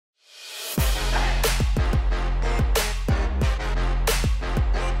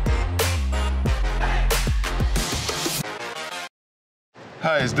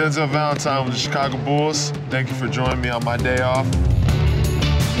Hi, it's Denzel Valentine with the Chicago Bulls. Thank you for joining me on my day off.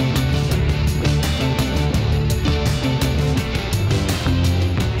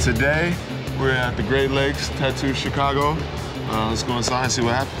 Today, we're at the Great Lakes Tattoo Chicago. Let's go inside and see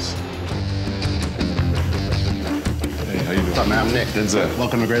what happens. Hey, how you doing? What's up, man? I'm Nick. Denzel.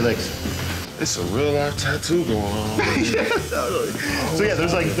 Welcome to Great Lakes. It's a real life tattoo going on. Yeah, totally. So yeah,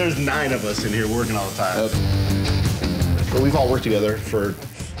 there's 9 of us in here working all the time. But we've all worked together for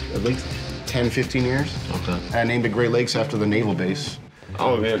at least 10, 15 years. Okay. I named it Great Lakes after the naval base.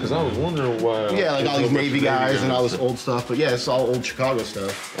 Oh, yeah, because I was wondering why. Yeah, like all these Navy guys and all this old stuff. But yeah, it's all old Chicago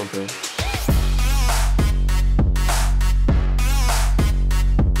stuff. Okay.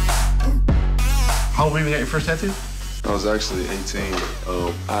 How old were you when you got your first tattoo? I was actually 18.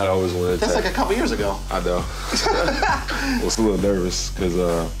 I always wanted to That's like a couple years ago. I know. I was a little nervous because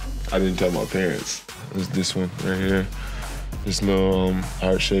I didn't tell my parents. It was this one right here. This little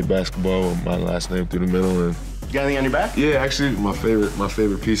heart-shaped basketball with my last name through the middle. And You got anything on your back? yeah, actually, my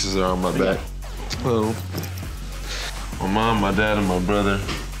favorite pieces are on my back. My mom, my dad, and my brother.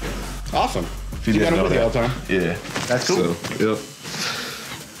 Awesome. You got them with you all the time? Yeah. That's cool. So, yep.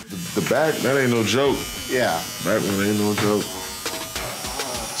 The back, that ain't no joke. Yeah. Back one ain't no joke.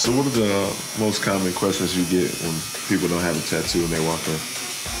 So what are the most common questions you get when people don't have a tattoo and they walk in?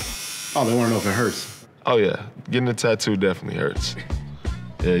 Oh, they want to know if it hurts. Oh yeah, getting a tattoo definitely hurts.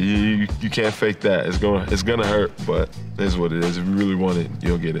 Yeah, you can't fake that. It's gonna hurt, but it is what it is. If you really want it,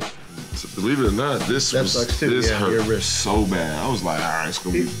 you'll get it. So believe it or not, this sucks too. This Yeah, hurt your wrist. so bad. I was like, all right, it's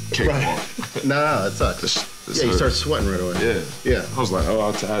gonna be cakewalk. No, that sucks. This Yeah, you hurt. start sweating right away. Yeah. Yeah. I was like, oh,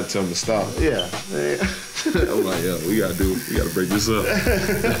 I had to tell him to stop. Yeah. I'm like, yo, we gotta break this up.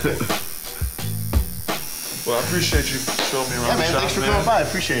 Well, I appreciate you showing me around Yeah, the man, shop, thanks for coming by. I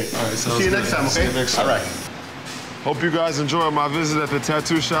appreciate it. All right, sounds See you good. next time, okay? See you next time. All right. Hope you guys enjoyed my visit at the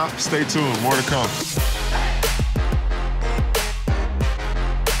tattoo shop. Stay tuned, more to come.